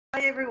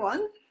Hi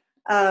everyone.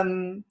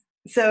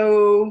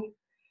 So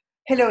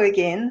hello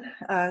again.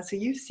 So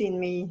you've seen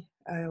me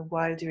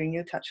while doing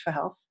your Touch for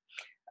Health,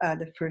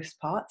 the first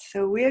part.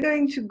 So we are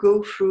going to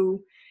go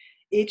through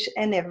each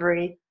and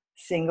every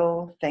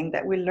single thing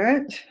that we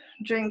learned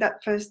during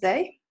that first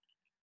day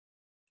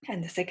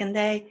and the second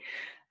day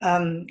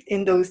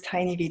in those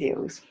tiny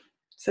videos.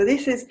 So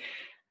this is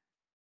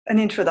an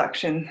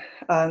introduction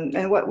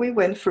and what we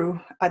went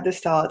through at the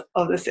start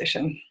of the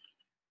session.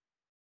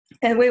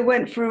 And we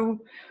went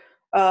through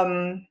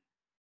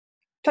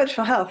Touch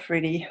for Health,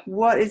 really.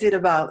 What is it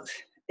about?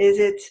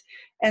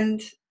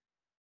 And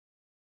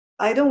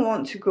I don't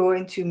want to go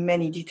into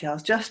many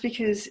details just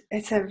because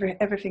it's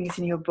everything is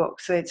in your book.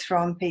 So it's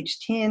from page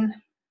 10.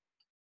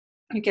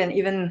 You can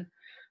even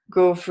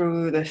go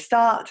through the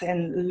start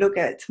and look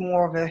at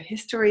more of a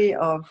history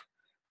of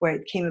where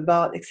it came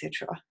about,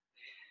 etc.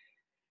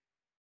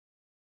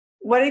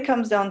 What it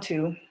comes down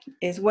to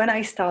is when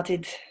I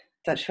started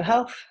Touch for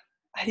Health,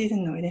 I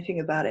didn't know anything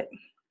about it.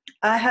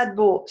 I had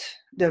bought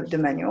the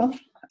manual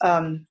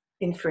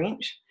in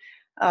French.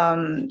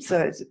 So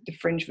it's the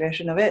French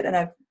version of it, and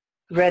I've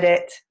read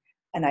it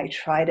and I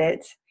tried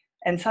it,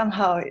 and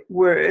somehow it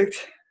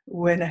worked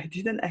when I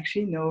didn't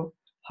actually know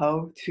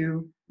how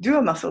to do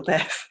a muscle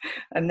test.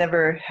 I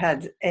never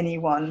had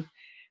anyone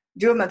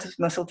do a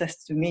muscle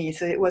test to me,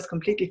 so it was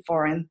completely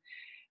foreign.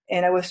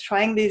 And I was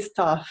trying this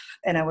stuff,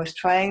 and I was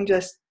trying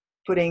just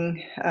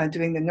doing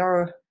the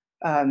neuro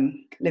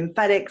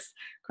lymphatics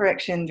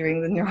correction,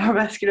 during the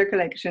neurovascular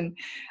correction,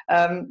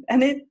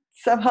 and it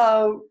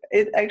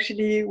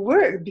actually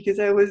worked because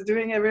I was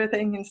doing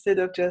everything instead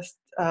of just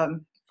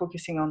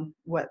focusing on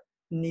what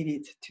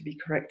needed to be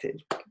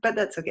corrected. But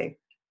that's okay.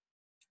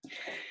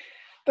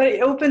 But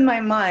it opened my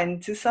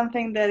mind to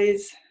something that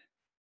is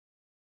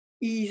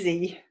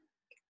easy,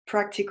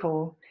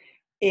 practical,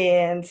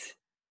 and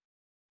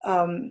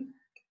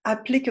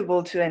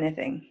applicable to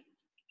anything.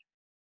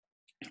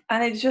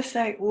 And it's just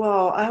like,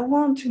 wow, I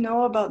want to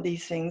know about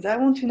these things. I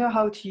want to know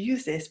how to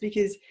use this,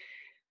 because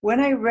when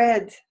I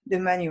read the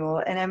manual,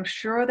 and I'm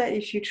sure that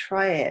if you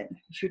try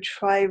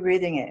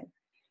reading it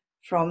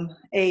from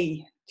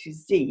A to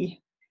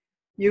Z,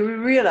 you will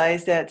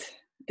realize that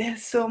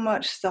there's so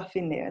much stuff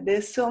in there.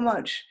 There's so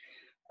much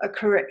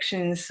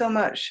correction, so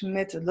much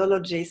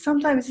methodology.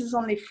 Sometimes it's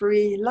only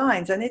 3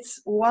 lines, and it's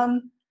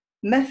one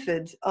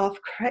method of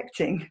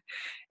correcting.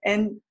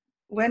 And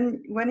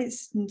when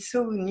it's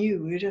so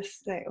new, you're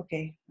just like,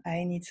 okay,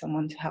 I need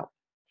someone to help.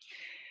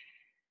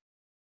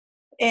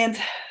 And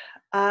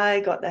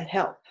I got that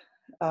help.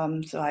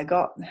 So I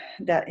got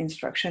that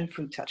instruction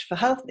through Touch for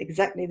Health,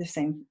 exactly the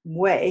same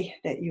way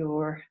that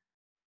you're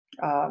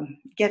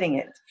getting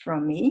it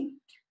from me.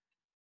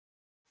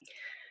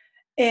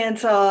 And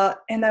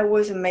I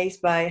was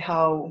amazed by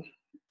how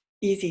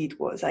easy it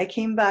was. I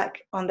came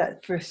back on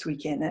that first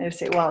weekend and I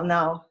said, well,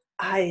 now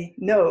I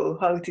know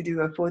how to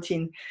do a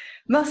 14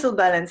 muscle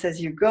balance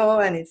as you go,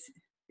 and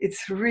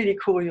it's really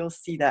cool. You'll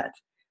see that.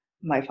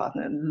 My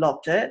partner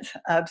loved it,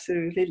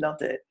 absolutely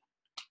loved it.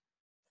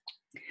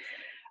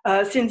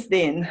 Since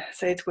then,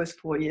 so it was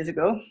 4 years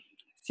ago.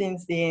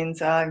 Since then,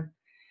 so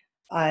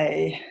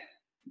I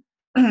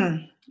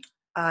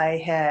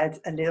had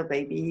a little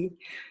baby,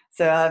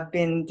 so I've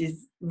been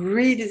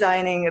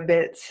redesigning a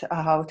bit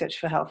how Touch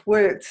for Health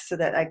works so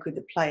that I could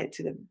apply it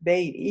to the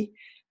baby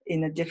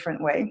in a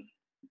different way,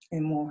 in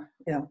a more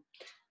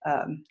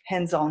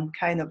hands-on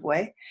kind of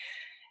way.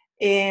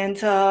 And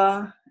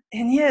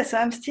yeah, so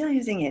I'm still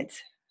using it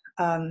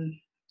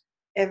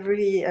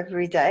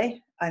every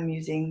day. I'm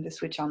using the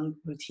switch on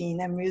routine.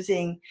 I'm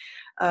using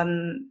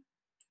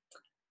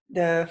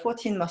the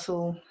 14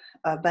 muscle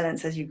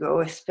balance as you go,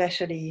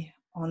 especially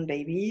on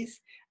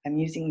babies. I'm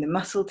using the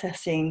muscle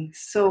testing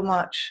so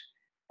much,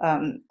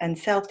 and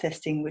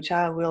self-testing, which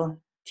I will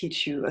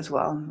teach you as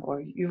well, or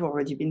you've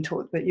already been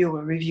taught, but you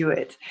will review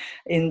it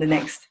in the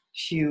next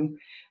few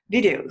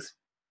videos.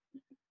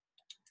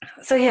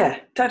 So yeah,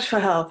 Touch for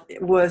Health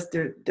was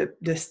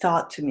the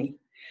start to me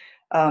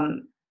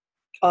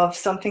of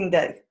something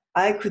that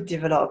I could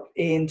develop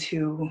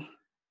into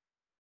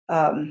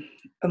a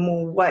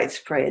more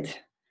widespread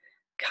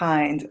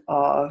kind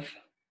of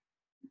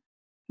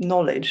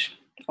knowledge,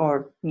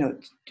 or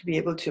to be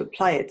able to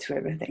apply it to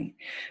everything.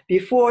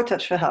 Before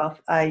Touch for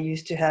Health, I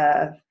used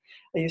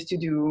to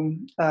do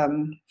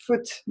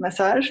foot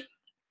massage,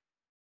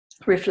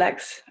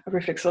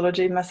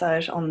 reflexology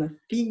massage on the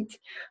feet,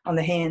 on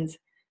the hands,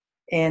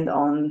 and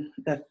on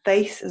the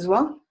face as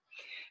well,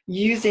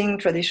 using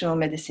traditional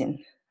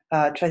medicine,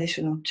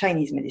 traditional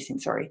Chinese medicine,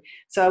 sorry.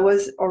 So I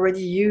was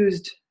already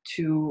used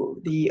to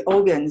the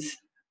organs,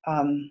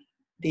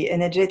 the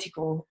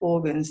energetical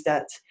organs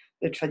that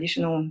the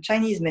traditional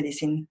Chinese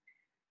medicine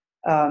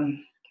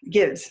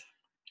gives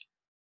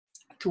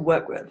to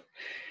work with.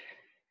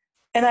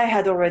 And I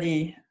had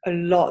already a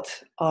lot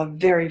of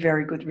very,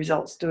 very good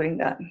results doing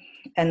that.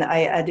 And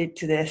I added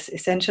to this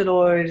essential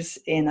oils,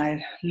 and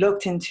I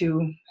looked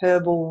into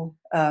herbal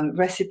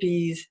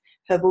recipes,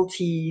 herbal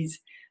teas,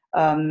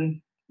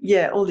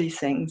 all these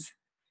things.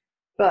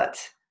 But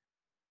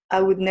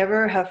I would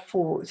never have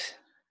thought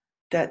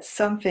that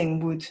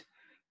something would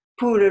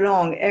pull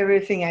along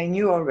everything I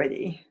knew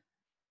already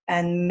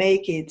and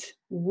make it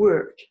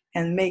work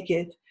and make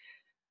it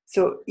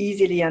so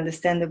easily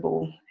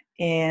understandable,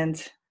 and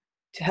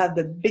to have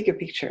the bigger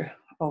picture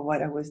of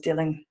what I was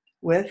dealing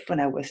with when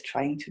I was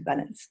trying to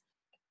balance.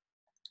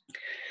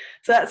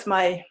 So that's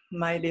my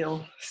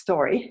little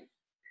story.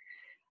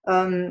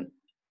 So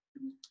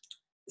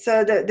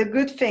the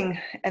good thing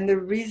and the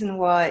reason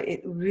why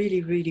it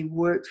really, really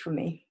worked for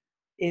me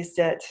is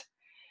that,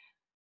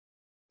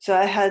 so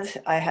I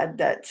had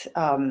that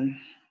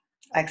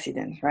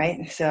accident,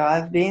 right? So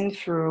I've been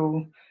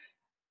through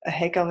a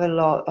heck of a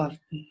lot of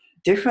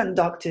different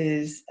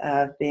doctors.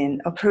 I've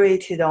been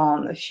operated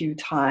on a few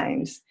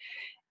times,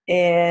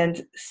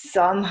 and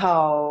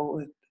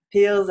somehow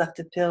pills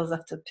after pills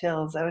after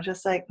pills, I was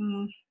just like,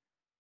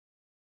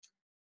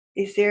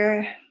 is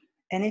there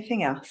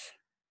anything else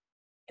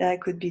that I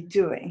could be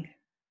doing,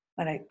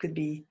 that I could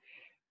be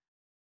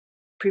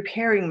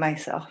preparing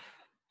myself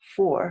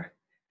for,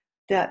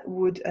 that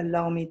would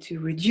allow me to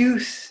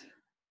reduce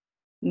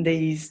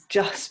these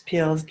just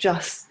pills,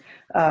 just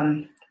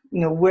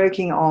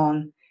working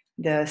on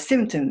the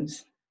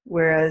symptoms,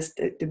 whereas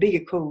the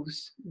bigger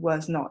cause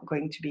was not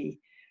going to be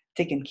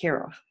taken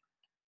care of.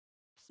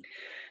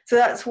 So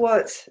that's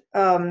what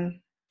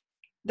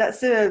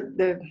that's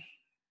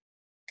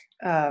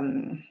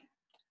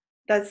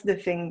the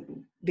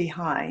thing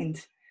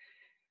behind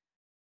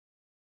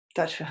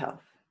Touch for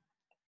Health.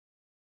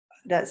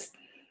 That's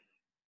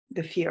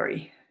the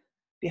theory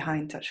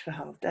behind Touch for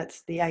Health.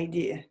 That's the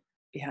idea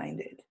behind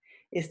it,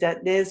 is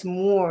that there's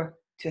more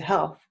to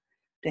health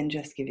than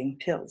just giving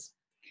pills.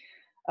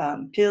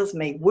 Pills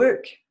may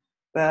work,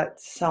 but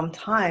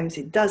sometimes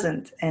it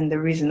doesn't. And the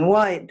reason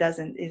why it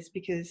doesn't is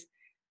because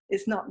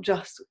it's not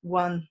just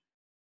one,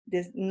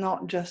 there's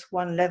not just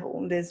one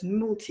level, there's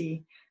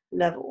multi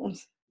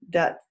levels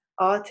that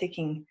are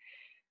taking,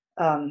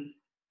 that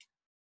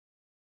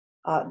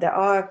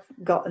are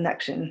got an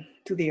action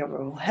to the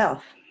overall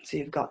health. So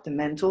you've got the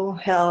mental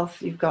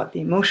health, you've got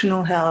the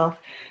emotional health,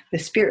 the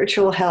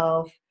spiritual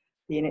health,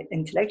 the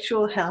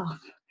intellectual health,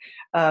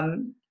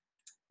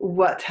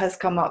 what has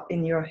come up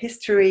in your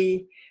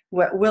history,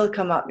 what will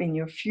come up in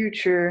your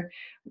future,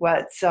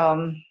 what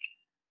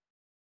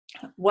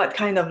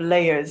kind of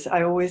layers.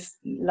 I always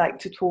like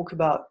to talk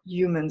about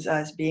humans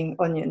as being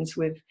onions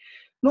with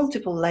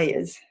multiple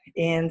layers.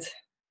 And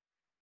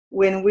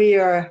when we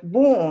are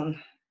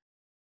born,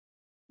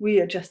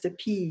 we are just a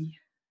pea,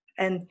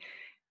 and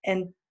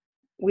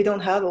we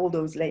don't have all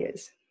those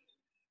layers.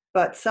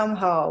 But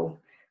somehow,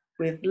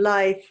 with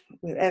life,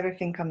 with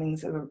everything coming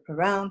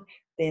around,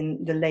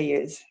 then the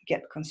layers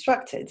get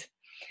constructed,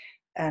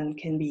 and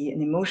can be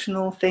an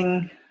emotional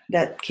thing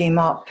that came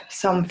up,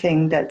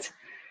 something that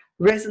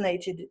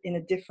resonated in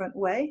a different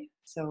way.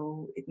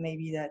 So it may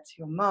be that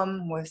your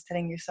mom was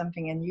telling you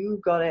something and you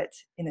got it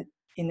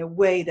in a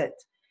way that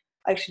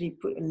actually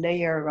put a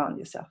layer around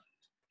yourself.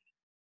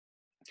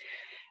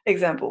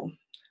 Example,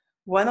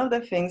 one of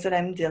the things that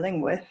I'm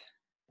dealing with,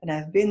 and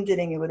I've been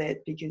dealing with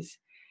it because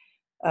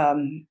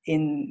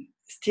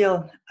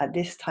still at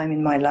this time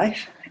in my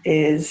life,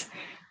 is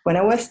when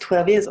I was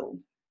 12 years old.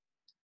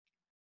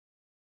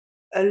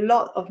 A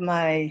lot of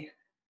my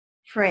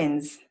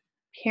friends'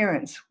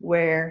 parents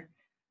were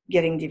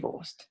getting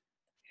divorced.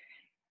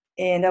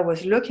 And I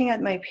was looking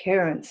at my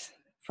parents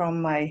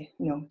from my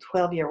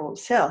 12-year-old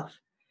self.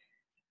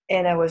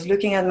 And I was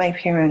looking at my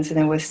parents and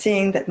I was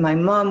seeing that my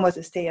mom was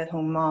a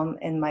stay-at-home mom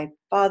and my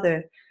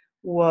father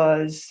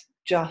was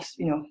just,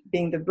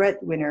 being the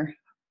breadwinner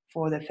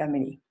for the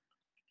family.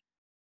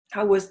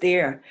 I was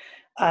there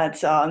at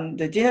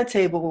the dinner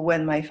table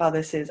when my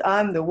father says,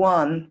 I'm the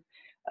one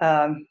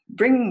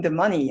bringing the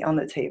money on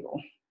the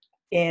table.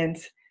 And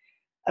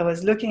I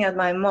was looking at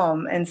my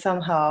mom and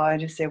somehow I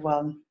just said,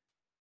 well,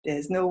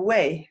 there's no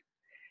way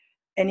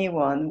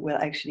anyone will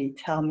actually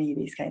tell me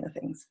these kind of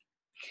things.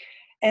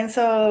 And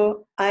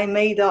so I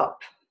made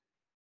up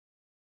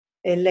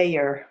a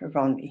layer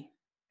around me,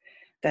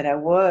 that I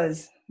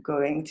was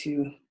going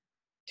to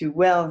do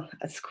well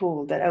at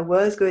school, that I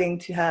was going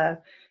to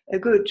have a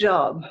good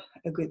job,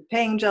 a good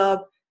paying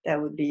job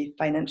that would be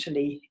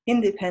financially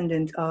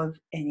independent of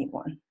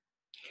anyone.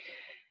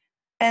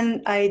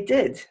 And I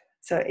did.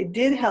 So it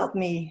did help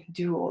me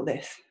do all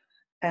this.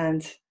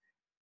 And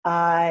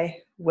I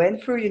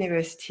went through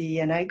university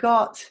and I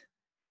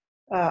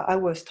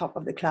was top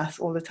of the class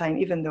all the time,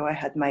 even though I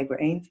had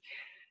migraines.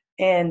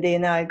 And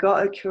then I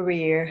got a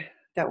career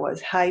that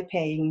was high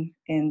paying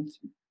and,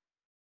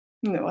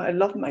 I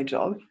loved my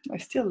job. I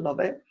still love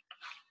it.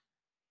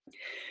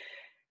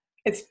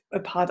 It's a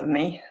part of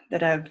me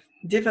that I've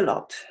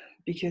developed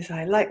because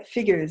I like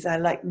figures, I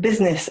like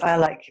business, I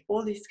like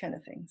all these kind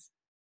of things.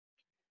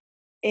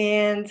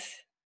 And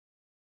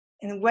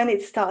when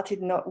it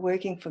started not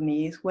working for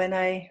me is when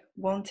I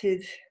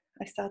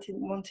started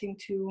wanting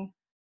to,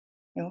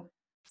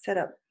 set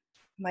up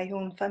my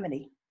own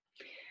family.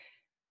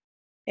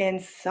 And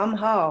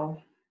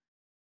somehow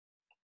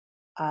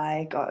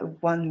I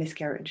got one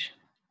miscarriage.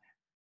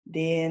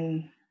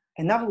 Then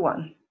another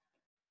one,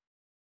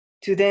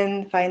 to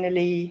then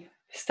finally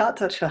start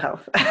Touch for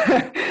Health.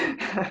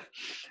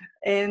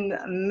 And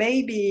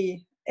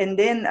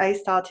then I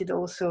started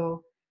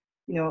also,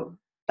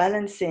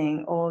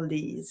 balancing all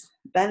these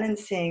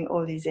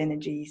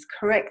energies,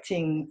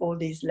 correcting all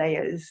these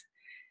layers.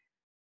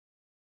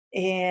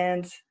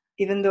 And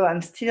even though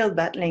I'm still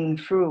battling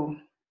through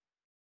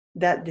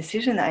that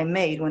decision I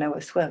made when I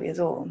was 12 years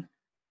old,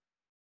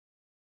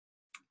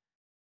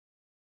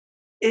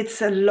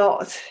 it's a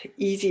lot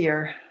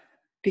easier,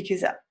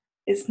 because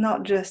it's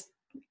not just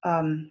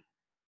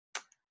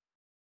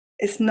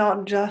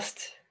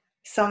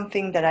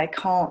something that I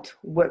can't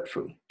work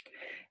through.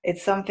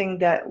 It's something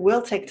that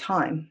will take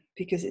time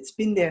because it's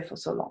been there for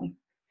so long.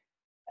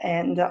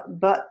 And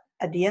but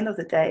at the end of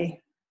the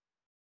day,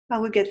 I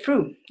will get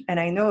through, and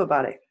I know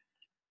about it.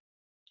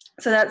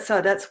 So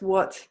that's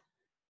what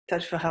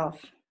Touch for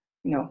Health,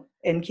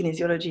 and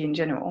kinesiology in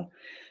general,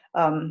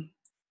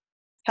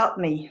 helped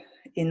me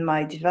in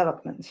my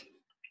development.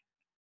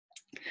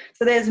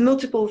 So there's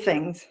multiple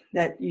things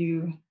that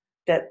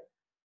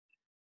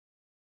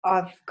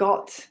I've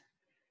got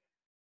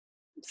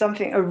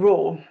a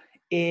role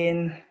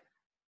in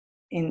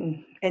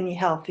any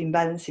health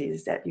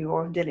imbalances that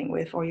you're dealing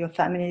with, or your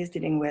family is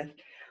dealing with,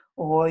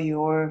 or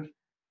your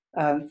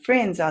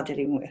friends are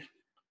dealing with.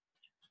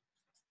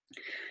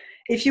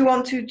 If you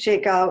want to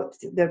check out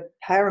the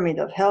pyramid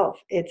of health,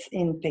 it's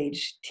in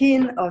page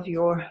 10 of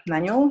your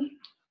manual.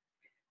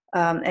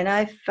 And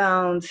I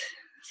found,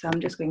 so I'm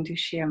just going to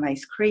share my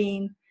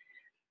screen.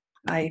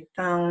 I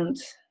found,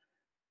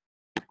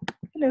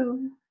 hello,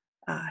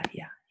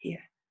 here.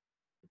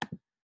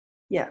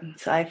 Yeah,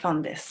 so I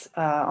found this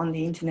on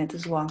the internet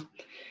as well.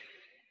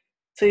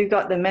 So you've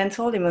got the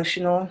mental,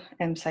 emotional,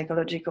 and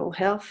psychological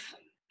health,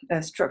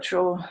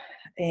 structural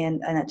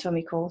and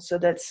anatomical. So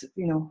that's,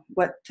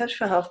 what Touch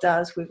for Health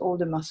does with all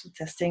the muscle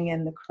testing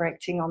and the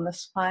correcting on the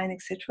spine,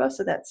 etc.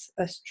 So that's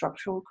a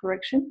structural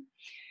correction.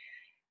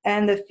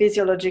 And the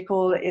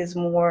physiological is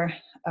more,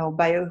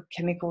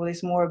 biochemical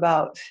is more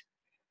about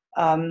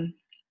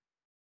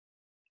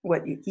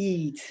what you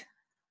eat,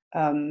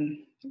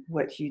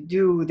 what you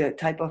do, the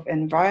type of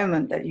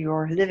environment that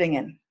you're living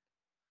in.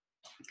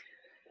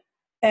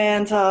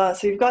 And so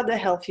you've got the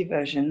healthy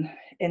version,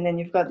 and then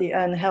you've got the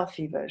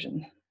unhealthy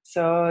version.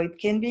 So it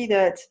can be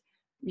that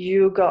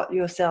you've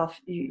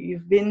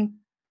been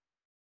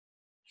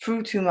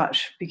through too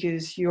much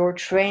because you're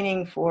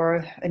training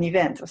for an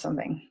event or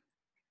something.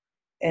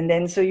 And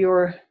then so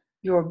you're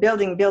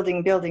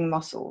building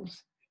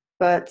muscles,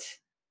 but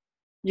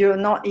you're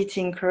not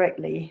eating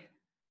correctly,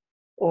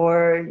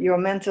 or your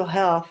mental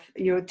health,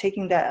 you're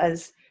taking that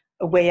as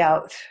a way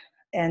out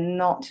and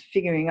not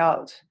figuring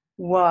out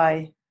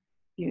why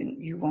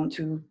you want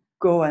to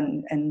go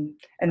and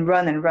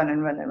run.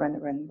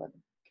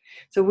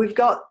 So we've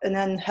got an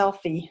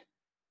unhealthy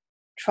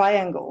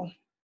triangle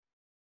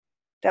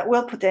that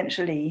will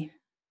potentially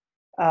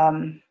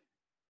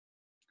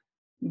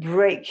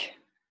break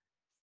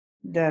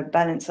the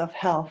balance of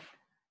health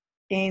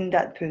in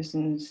that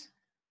person's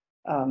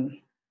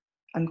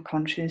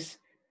unconscious,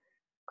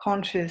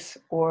 conscious,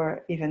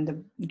 or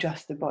even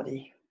just the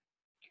body.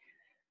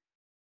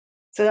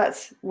 So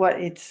that's what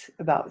it's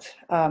about.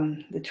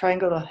 The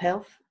triangle of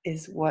health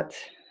is what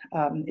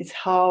it's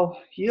how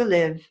you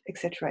live,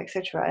 etc.,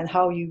 and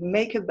how you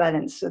make a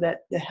balance so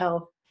that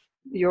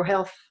your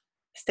health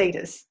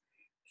status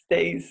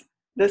stays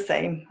the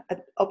same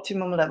at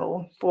optimum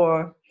level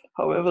for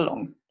however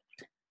long.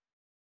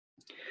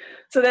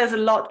 So there's a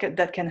lot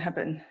that can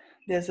happen.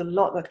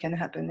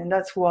 And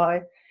that's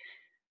why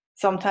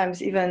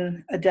sometimes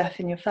even a death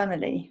in your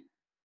family,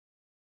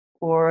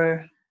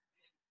 or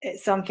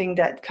it's something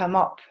that come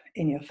up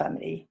in your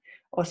family,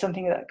 or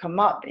something that come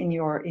up in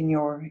your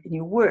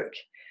work,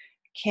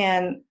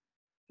 can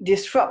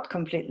disrupt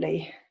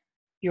completely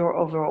your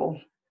overall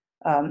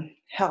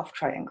health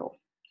triangle.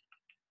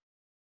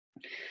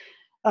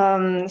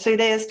 So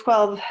there's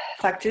 12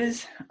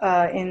 factors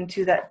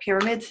into that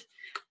pyramid.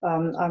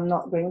 I'm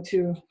not going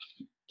to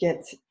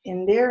get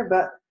in there,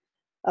 but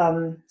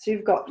so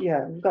we've got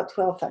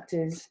 12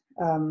 factors: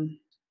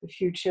 the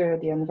future,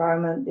 the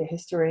environment, the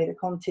history, the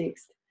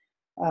context,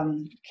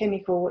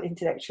 chemical,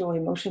 intellectual,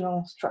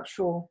 emotional,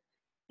 structural,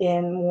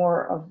 and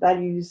more of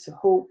values,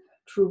 hope,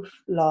 truth,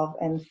 love,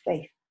 and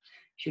faith.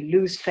 If you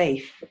lose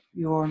faith,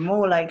 you're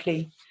more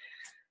likely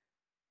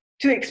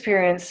to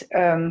experience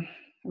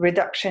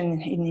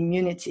reduction in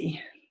immunity,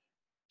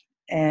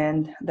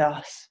 and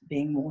thus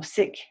being more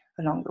sick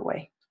along the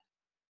way.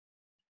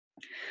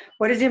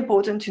 What is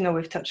important to know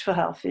with Touch for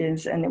Health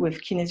is, and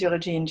with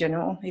kinesiology in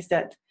general, is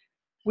that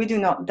we do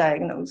not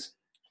diagnose,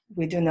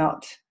 we do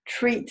not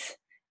treat,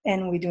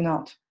 and we do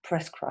not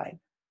prescribe.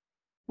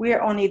 We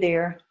are only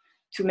there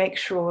to make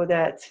sure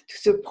to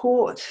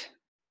support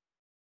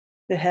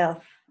the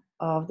health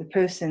of the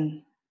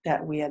person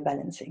that we are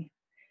balancing.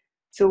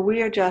 So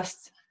we are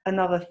just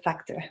another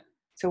factor.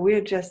 So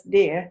we're just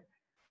there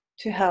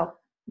to help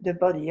the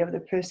body of the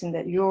person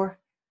that you're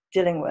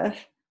dealing with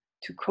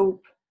to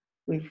cope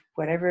with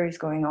whatever is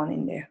going on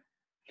in there.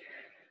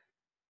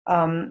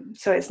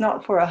 So it's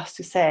not for us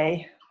to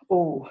say,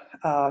 oh,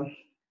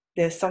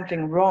 there's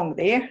something wrong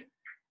there,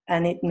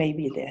 and it may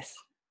be this.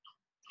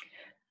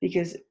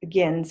 Because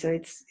again, so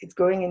it's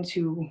going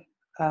into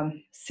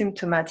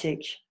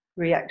symptomatic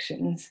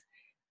reactions,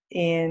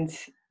 and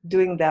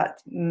doing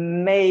that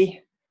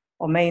may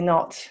or may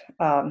not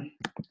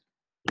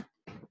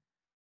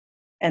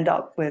end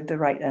up with the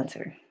right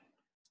answer.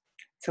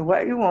 So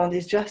what you want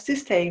is just to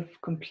stay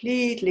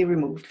completely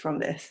removed from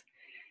this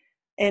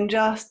and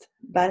just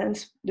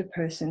balance the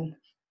person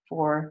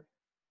for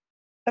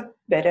a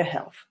better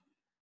health,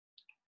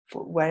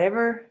 for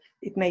whatever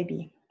it may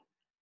be.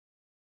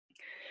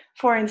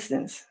 For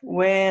instance,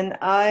 when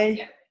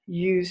I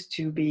used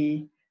to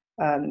be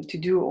to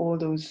do all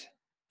those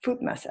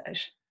foot massage,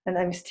 and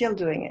I'm still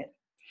doing it,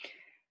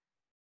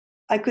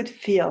 I could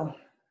feel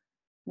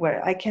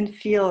where I can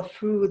feel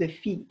through the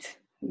feet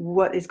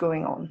what is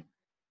going on.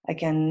 I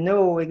can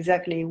know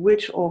exactly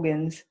which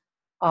organs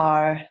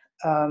are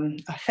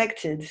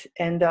affected,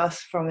 and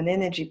thus from an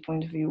energy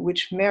point of view,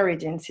 which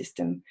meridian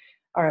system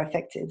are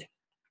affected.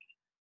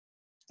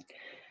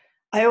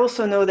 I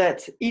also know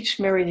that each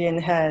meridian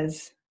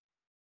has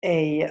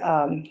a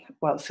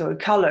a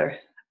color,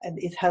 and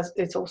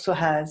it also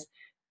has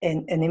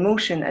an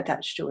emotion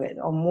attached to it,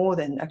 or more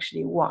than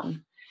actually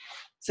one.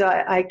 So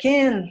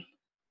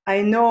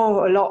I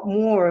know a lot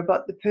more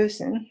about the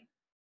person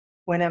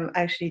when I'm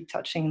actually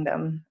touching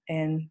them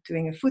and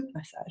doing a foot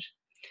massage.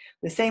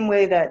 The same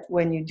way that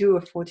when you do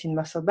a 14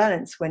 muscle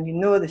balance, when you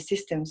know the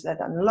systems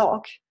that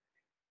unlock,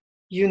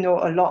 you know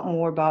a lot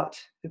more about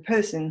the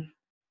person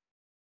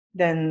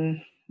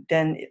than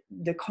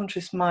the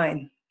conscious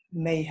mind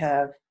may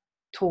have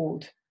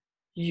told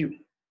you.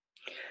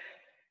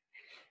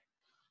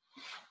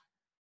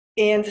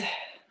 And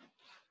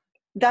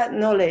that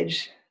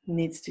knowledge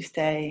needs to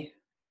stay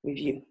with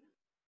you.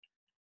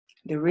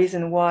 The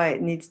reason why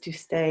it needs to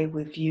stay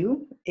with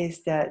you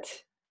is that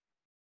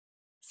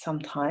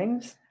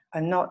sometimes,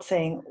 I'm not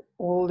saying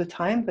all the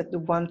time, but the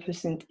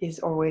 1% is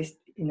always,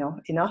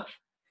 enough,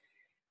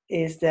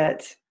 is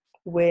that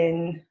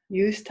when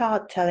you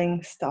start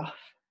telling stuff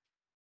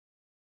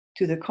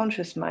to the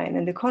conscious mind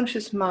and the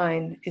conscious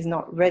mind is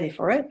not ready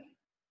for it,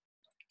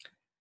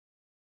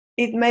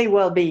 it may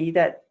well be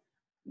that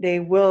they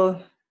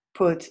will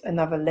put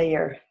another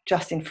layer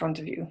just in front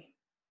of you.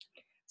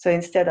 So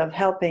instead of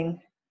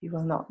helping, you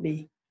will not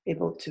be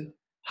able to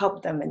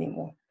help them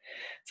anymore.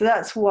 So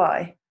that's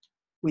why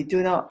we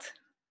do not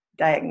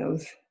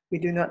diagnose, we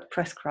do not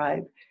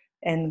prescribe,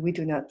 and we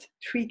do not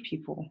treat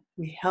people.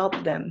 We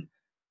help them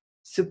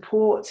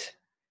support,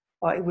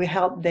 or we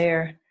help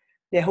their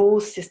whole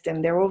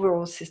system, their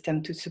overall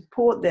system, to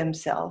support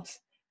themselves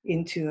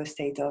into a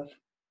state of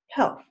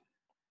health.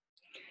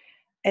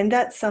 And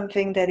that's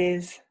something that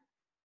is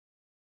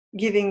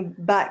giving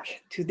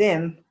back to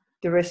them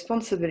the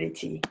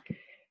responsibility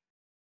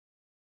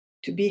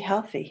to be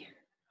healthy,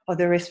 or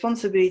the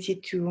responsibility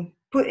to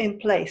put in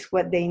place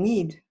what they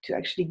need to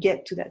actually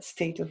get to that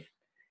state of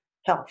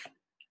health.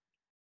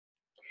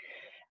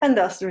 And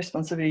thus the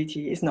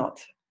responsibility is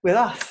not with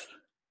us,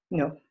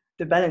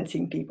 the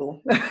balancing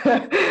people.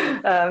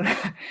 And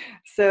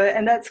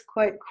that's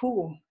quite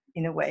cool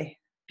in a way,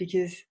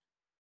 because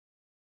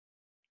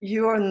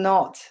you're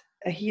not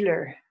a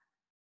healer.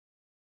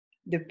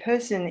 The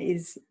person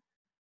is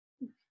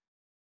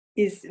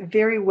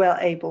very well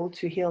able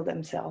to heal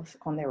themselves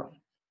on their own.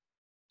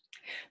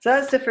 So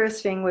that's the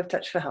first thing with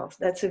Touch for Health.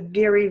 That's a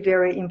very,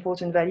 very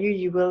important value.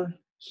 You will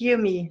hear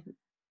me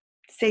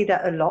say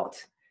that a lot.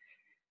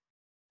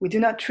 We do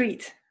not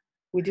treat,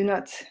 we do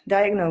not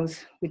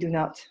diagnose, we do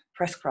not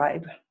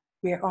prescribe.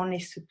 We are only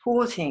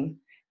supporting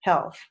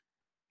health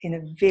in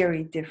a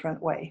very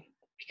different way,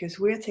 because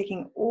we're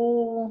taking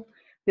all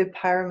the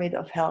pyramid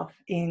of health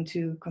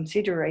into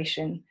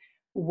consideration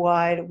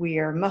while we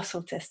are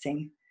muscle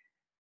testing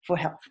for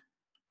health.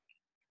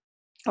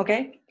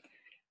 Okay,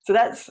 so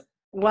that's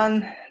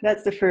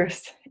the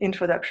first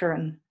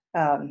introduction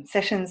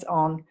sessions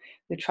on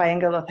the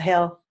triangle of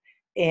health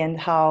and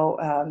how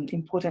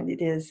important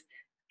it is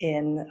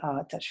in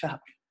Touch for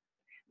Health.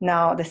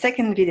 Now, the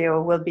second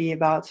video will be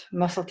about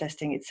muscle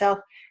testing itself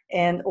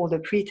and all the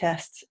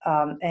pre-tests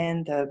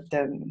and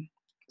the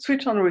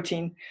switch-on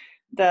routine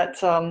that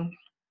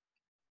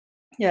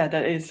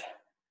that is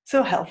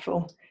so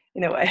helpful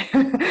in a way.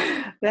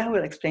 That I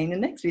will explain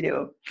in the next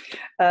video.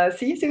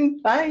 See you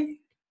soon. Bye.